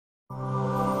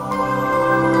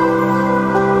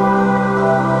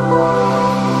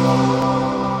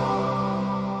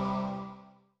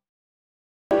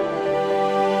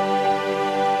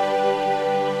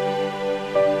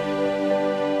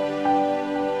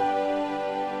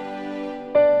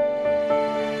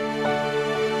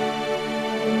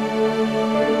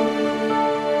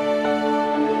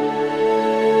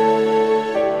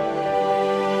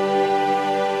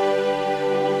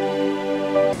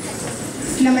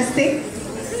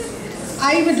Namaste.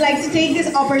 I would like to take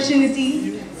this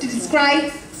opportunity to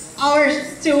describe our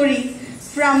story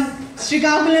from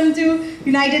Srikakulam to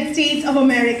United States of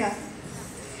America.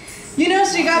 You know,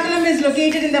 Srikakulam is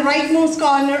located in the rightmost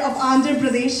corner of Andhra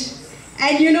Pradesh,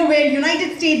 and you know where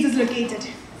United States is located.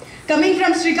 Coming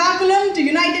from Srikakulam to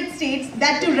United States,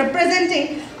 that too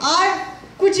representing our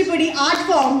Kuchipudi art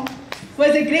form,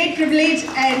 was a great privilege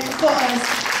and for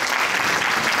us.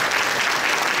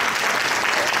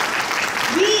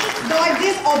 We got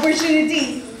this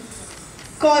opportunity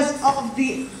because of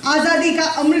the Azadi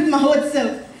Ka Amrit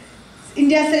Mahotsav,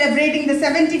 India celebrating the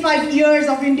 75 years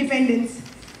of independence.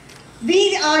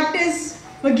 We the artists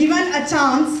were given a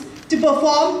chance to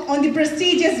perform on the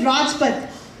prestigious Rajpath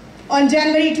on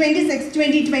January 26,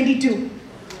 2022.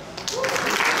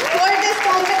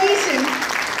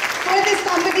 For this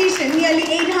competition, nearly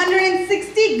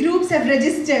 860 groups have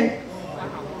registered,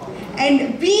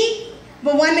 and we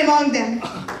were one among them.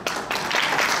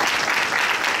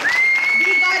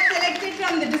 We got selected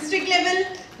from the district level,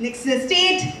 next to the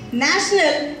state,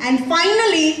 national, and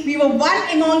finally we were one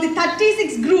among the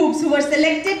 36 groups who were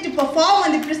selected to perform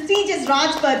on the prestigious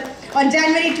Rajpath on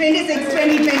January 26,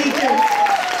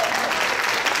 2022.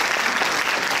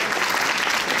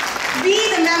 We,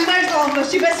 the members of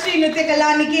Shivasri Nritya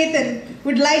Kala Niketan,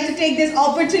 would like to take this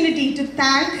opportunity to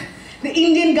thank the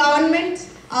Indian government,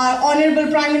 our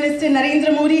Honorable Prime Minister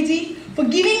Narendra Modi ji, for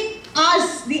giving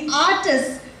us, the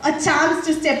artists, a chance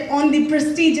to step on the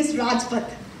prestigious Rajpath.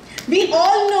 We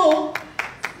all know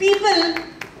people,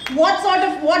 what sort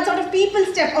of people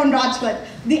step on Rajpath.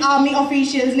 The army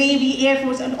officials, navy, air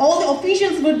force, and all the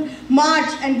officials would march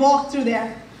and walk through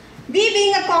there. We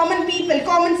being a common people,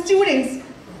 common students,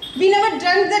 we never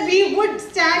dreamt that we would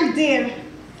stand there.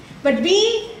 But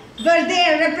we were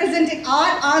there representing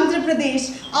our Andhra Pradesh,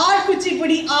 our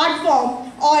Kuchipudi art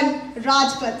form on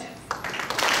Rajpath.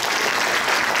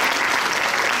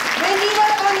 When we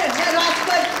were on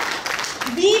Rajpath,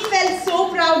 we felt so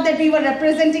proud that we were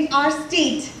representing our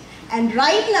state. And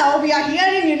right now, we are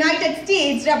here in United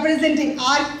States representing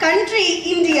our country,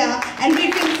 India, and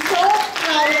we feel so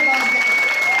proud about that.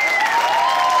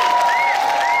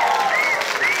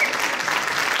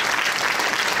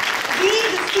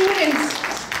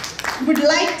 Would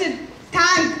like to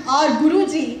thank our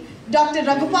Guruji, Dr.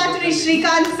 Raghupatri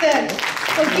Shrikant sir,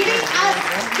 for giving us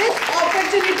this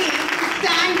opportunity to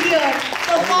stand here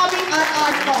performing our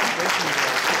art form.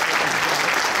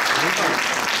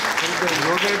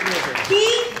 He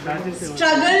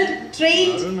struggled,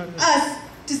 trained us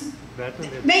to,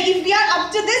 if we are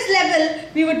up to this level,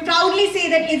 we would proudly say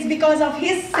that it's because of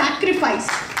his sacrifice.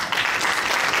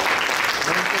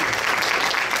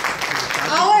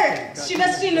 Our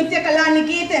Shivasri Nritya Kala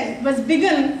Niketan was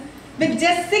begun with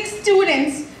just 6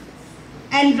 students,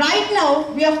 and right now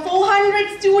we have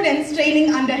 400 students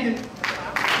training under him.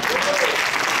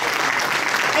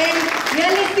 And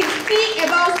nearly 60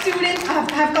 above students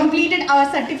have completed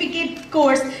our certificate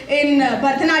course in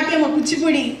Vandemaataram or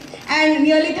Kuchipudi, and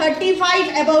nearly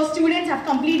 35 above students have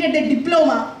completed their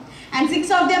diploma, and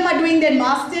 6 of them are doing their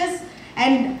masters,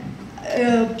 and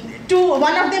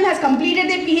one of them has completed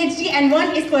their PhD and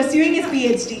one is pursuing his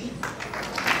PhD.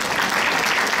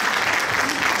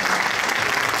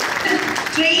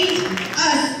 Train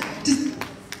us to,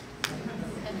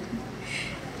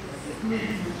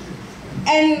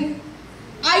 and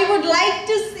I would like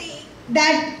to say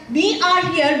that we are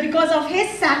here because of his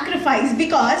sacrifice,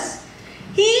 because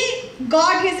he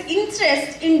got his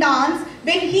interest in dance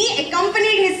when he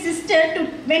accompanied his sister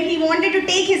when he wanted to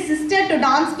take his sister to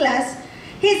dance class.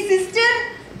 His sister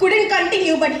couldn't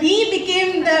continue, but he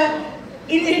became the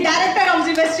director of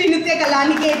Shivasri Nritya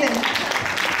Kala Niketan.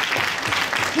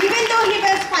 Even though he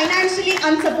was financially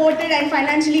unsupported and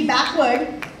financially backward,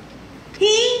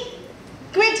 he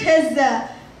quit his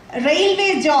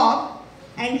railway job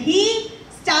and he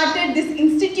started this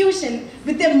institution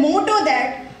with a motto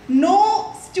that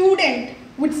no student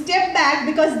would step back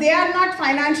because they are not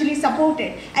financially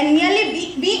supported. And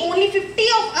nearly we only 50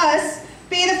 of us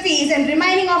pay the fees, and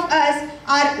remaining of us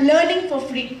are learning for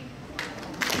free.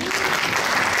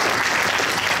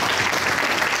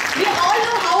 We all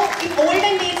know how in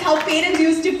olden days how parents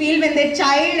used to feel when their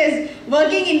child is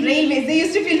working in railways. They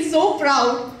used to feel so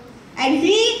proud, and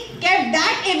he kept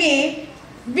that away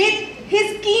with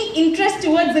his keen interest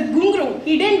towards the Gungru.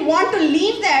 He didn't want to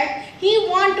leave that. He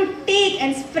wanted to take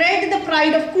and spread the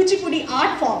pride of Kuchipudi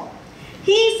art form.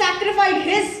 He sacrificed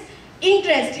his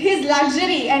interest, his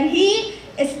luxury, and he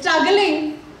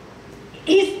struggled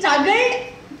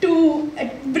to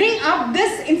bring up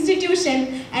this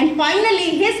institution, and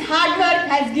finally his hard work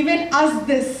has given us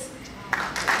this.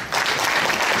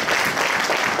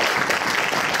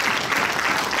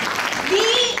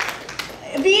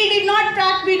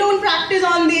 we don't practice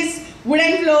on these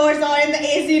wooden floors or in the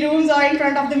AC rooms or in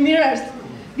front of the mirrors.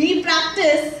 We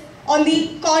practice on the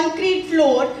concrete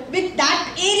floor, which that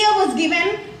area was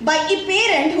given by a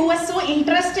parent who was so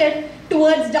interested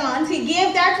towards dance. He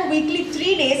gave that for weekly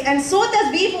 3 days, and so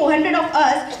thus we 400 of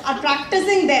us are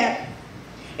practicing there.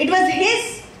 It was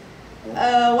his,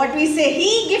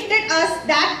 he gifted us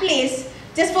that place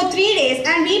just for 3 days,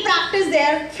 and we practiced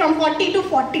there from 40 to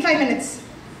 45 minutes.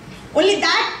 Only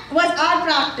that was our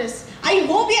practice. I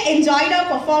hope you enjoyed our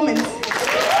performance.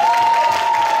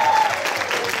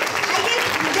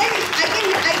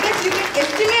 I guess you can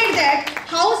estimate that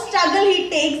how struggle he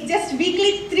takes just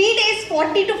weekly 3 days,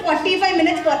 40 to 45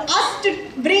 minutes for us to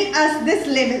bring us this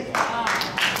level.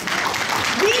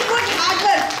 We put hard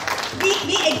work.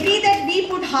 We agree that we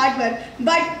put hard work,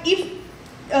 but if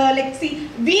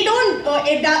we don't,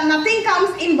 nothing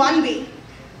comes in one way.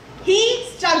 He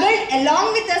struggled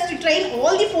along with us to train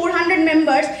all the 400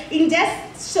 members in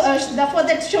just for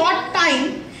that short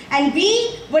time, and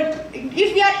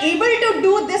if we are able to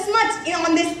do this much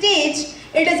on this stage,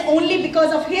 it is only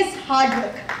because of his hard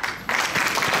work.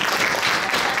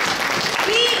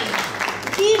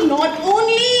 He not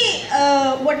only,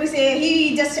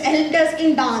 he just helped us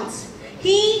in dance.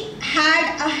 He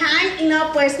had a hand in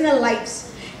our personal lives.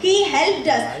 He helped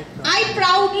us. I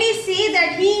proudly say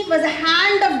that he was a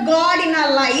hand of God in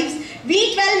our lives.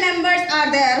 We 12 members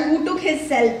are there who took his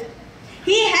help.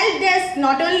 He helped us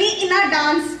not only in our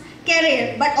dance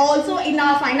career, but also in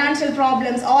our financial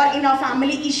problems or in our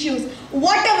family issues.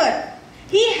 Whatever.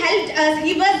 He helped us.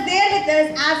 He was there with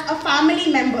us as a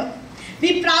family member.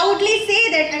 We proudly say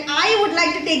that, and I would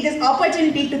like to take this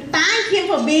opportunity to thank him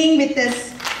for being with us.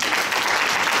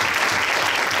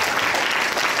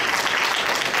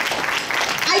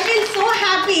 I feel so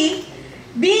happy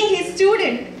being his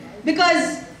student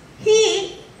because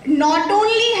he not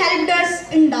only helped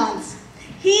us in dance,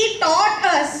 he taught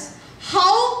us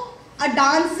how a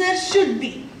dancer should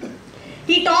be.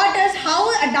 He taught us how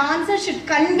a dancer should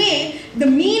convey the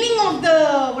meaning of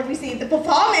the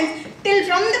performance till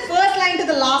from the first line to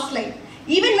the last line.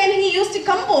 Even when he used to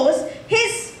compose,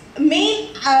 his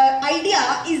main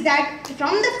idea is that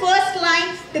from the first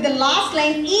line to the last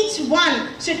line, each one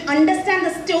should understand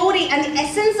the story and the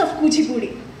essence of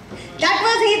Kuchipudi. That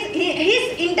was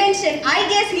his intention. I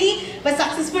guess he was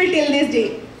successful till this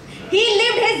day. He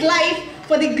lived his life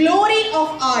for the glory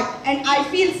of art, and I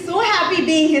feel so happy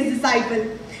being his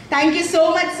disciple. Thank you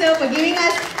so much, sir, for giving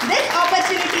us this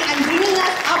opportunity and bringing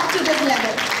us up to this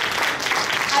level.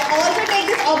 I also take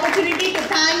this opportunity to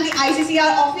thank the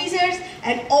ICCR officers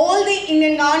and all the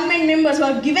Indian government members who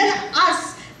have given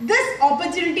us this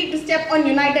opportunity to step on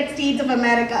United States of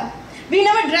America. We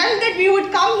never dreamt that we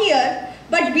would come here,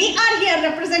 but we are here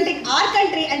representing our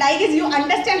country, and I guess you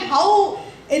understand how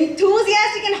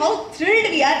enthusiastic and how thrilled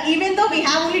we are, even though we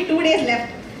have only 2 days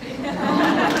left.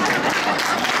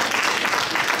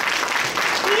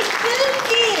 We still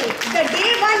feel the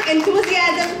day one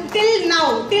enthusiasm till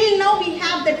now. Till now we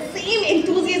have that same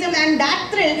enthusiasm and that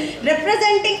thrill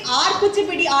representing our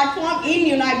Kuchipudi art form in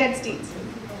United States.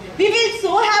 We feel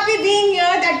so happy being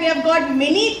here that we have got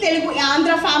many Telugu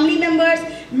Andhra family members.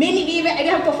 We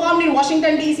have performed in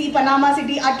Washington DC, Panama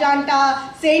City,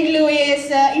 Atlanta, St.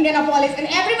 Louis, Indianapolis, and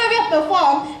everywhere we have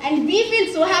performed, and we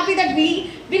feel so happy that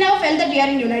we never felt that we are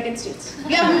in United States.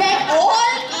 We have met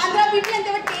all Andhra people and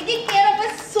they were taking care of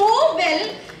us so well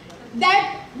that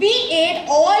we ate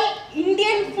all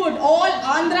Indian food, all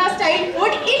Andhra style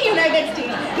food in United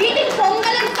States. Eating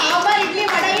pongal and sambar idli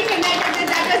vada in United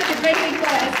States, that was different thing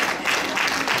for us.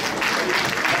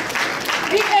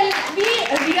 We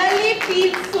really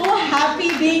feel so happy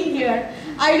being here.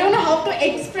 I don't know how to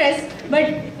express, but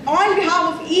on behalf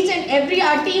of each and every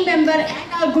our team member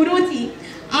and our Guruji,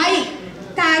 I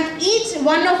thank each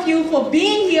one of you for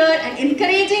being here and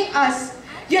encouraging us.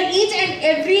 Your each and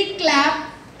every clap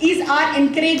is our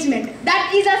encouragement.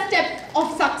 That is a step of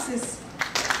success.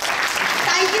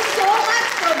 Thank you so much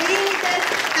for being with us.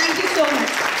 Thank you so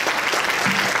much.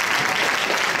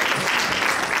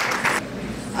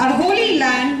 Our holy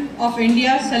land of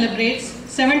India celebrates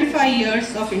 75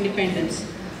 years of independence.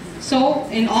 So,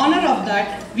 in honor of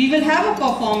that, we will have a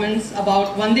performance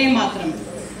about Vandemaataram.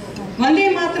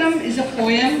 Vandemaataram is a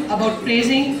poem about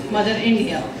praising Mother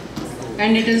India,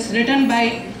 and it is written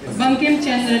by Bankim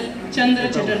Chandra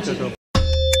Chatterjee.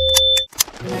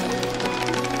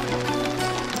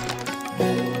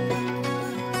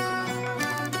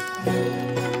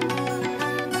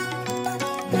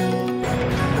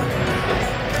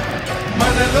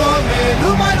 మనలో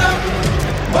మేలుమనం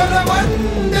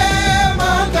బలవందే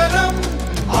మాతరం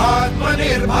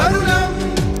ఆత్మనిర్భరులం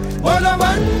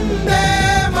బలవందే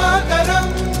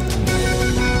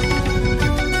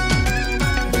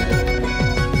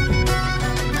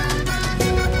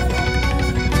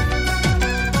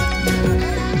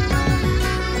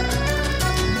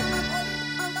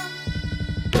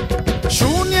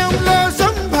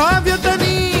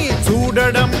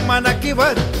మనకి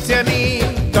వచ్చని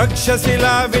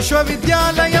తక్షశిలా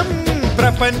విశ్వవిద్యాలయం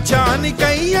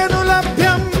ప్రపంచానికయ్యను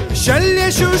లభ్యం శల్య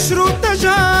శుశ్రుత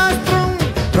శాస్త్రం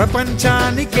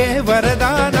ప్రపంచానికే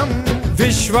వరదానం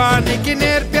విశ్వానికి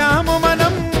నేర్పాము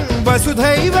మనం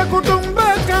వసుధైవ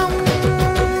కుటుంబకం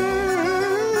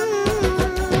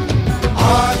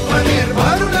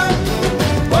ఆత్మనిర్భరులం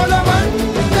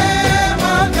బలవందే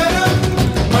మాతరం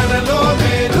మనలో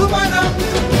మేలు మనం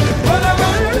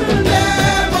బలవందే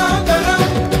మాతరం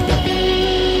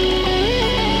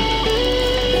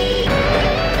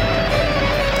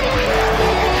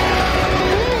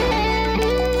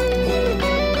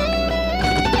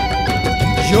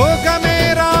యోగమే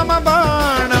రామ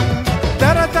బాణం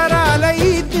తరతరాల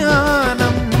ఈ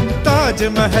జ్ఞానం తాజ్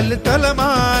మహల్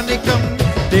తలమానికం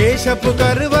దేశపు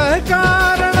గర్వ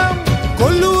కారణం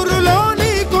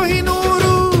కొల్లూరులోని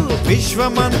కోహినూరు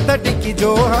విశ్వమంతటికి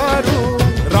జోహారు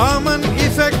రామన్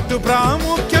ఇఫెక్ట్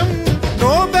ప్రాముఖ్యం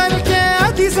నోబెల్ కే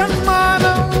అతి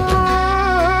సన్మానం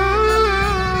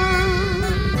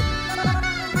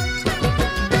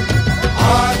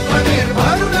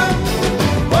ఆత్మనిర్భరులం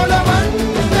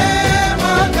బలవందే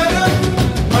మాతరం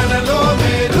మనలో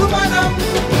మేలు మనం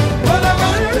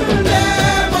బలవందే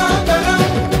మాతరం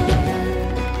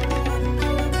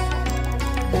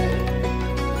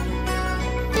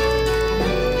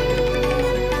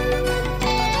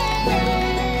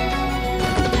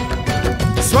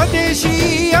స్వదేశీ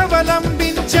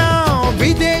అవలంబించాం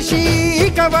విదేశీ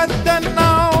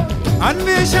వద్దన్నాం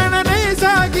అన్వేషణనే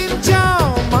సాగించాం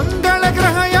మంగళ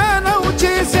గ్రహయానం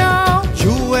చేశాం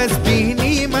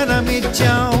యుఎస్బిని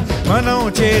మనమిచ్చాం మనం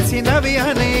చేసినవి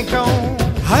అనేకం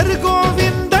హర్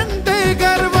గోవింద్ అంటే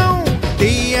గర్వం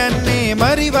DNA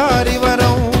మరి వారి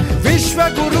వరం విశ్వ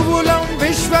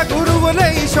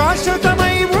గురువులై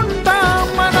శాశ్వతమై ఉంటాం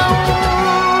మనం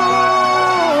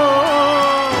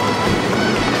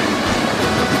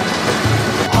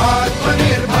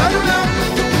ఆత్మనిర్భరులం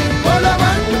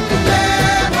బలవందే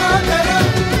మాతరం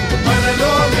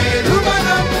మనలో మేలు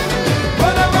మనం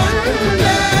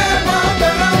బలవందే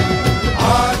మాతరం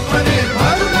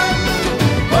ఆత్మనిర్భరులం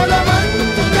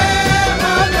బలవందే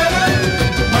మాతరం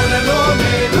మనలో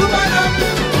మేలు మనం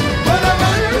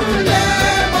బలవందే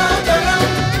మాతరం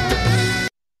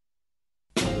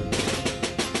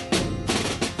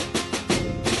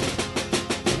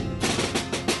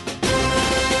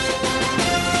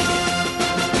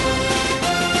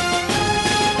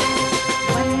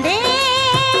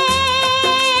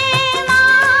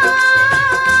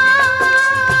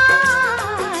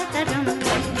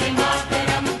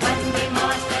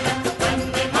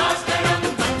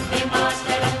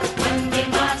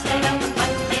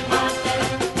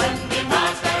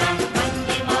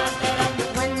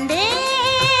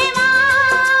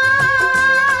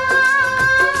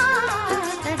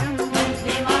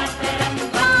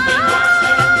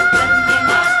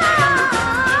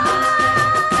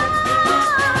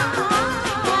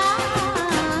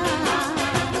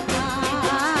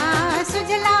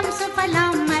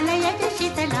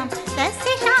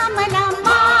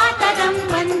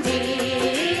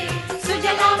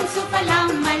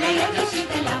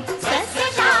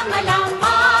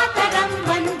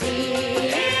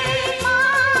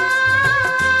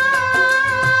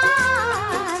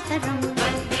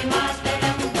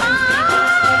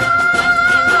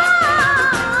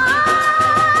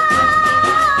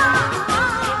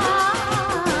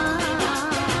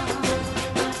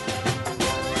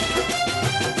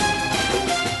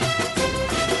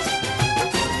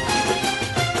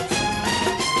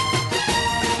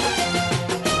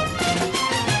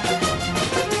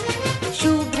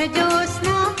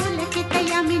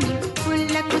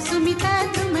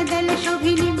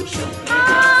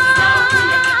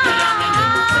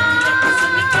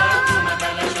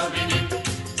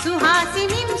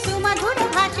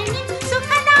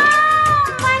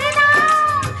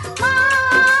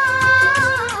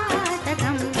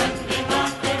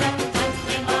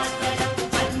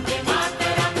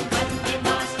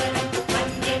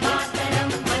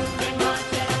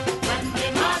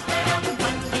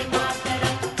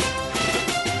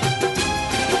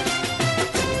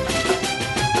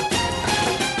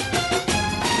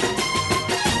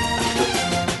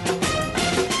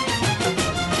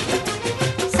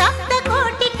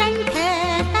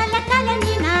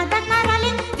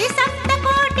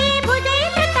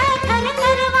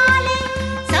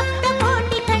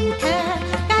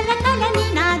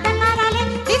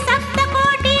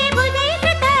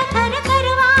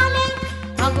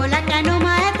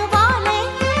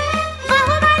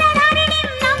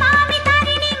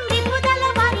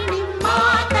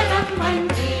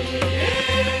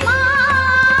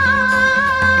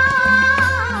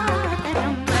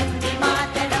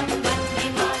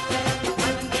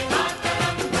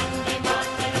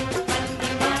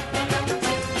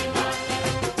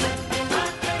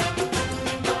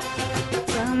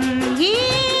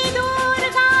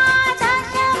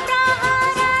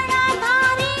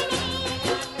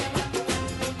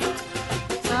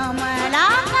कमला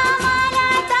कमला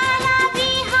दल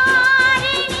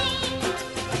विहारिणी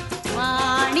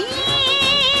वाणी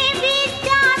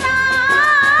विद्यादायिनी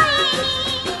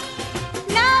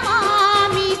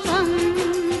नमामि त्वं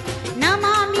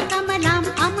नमामि कमलाम्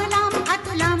अमलाम्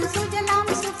अतुलां सुजलां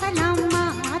सुफलां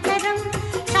मातरं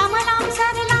श्यामलां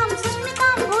सरलां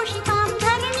सुस्मितां भूषितां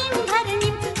धरणीं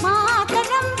धरणीं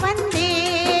मातरं वन्दे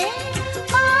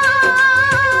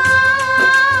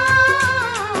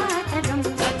मातरं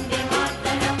वन्दे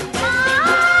मातरं वन्दे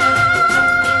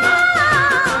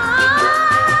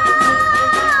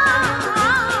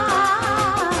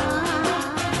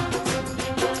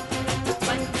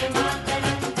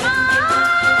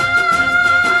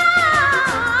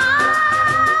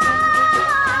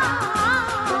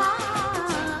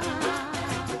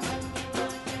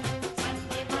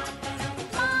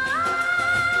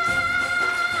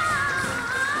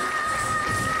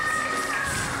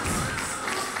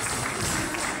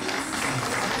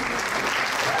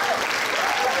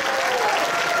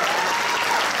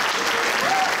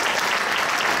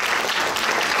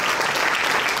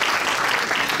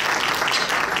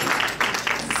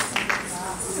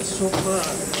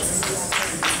Super.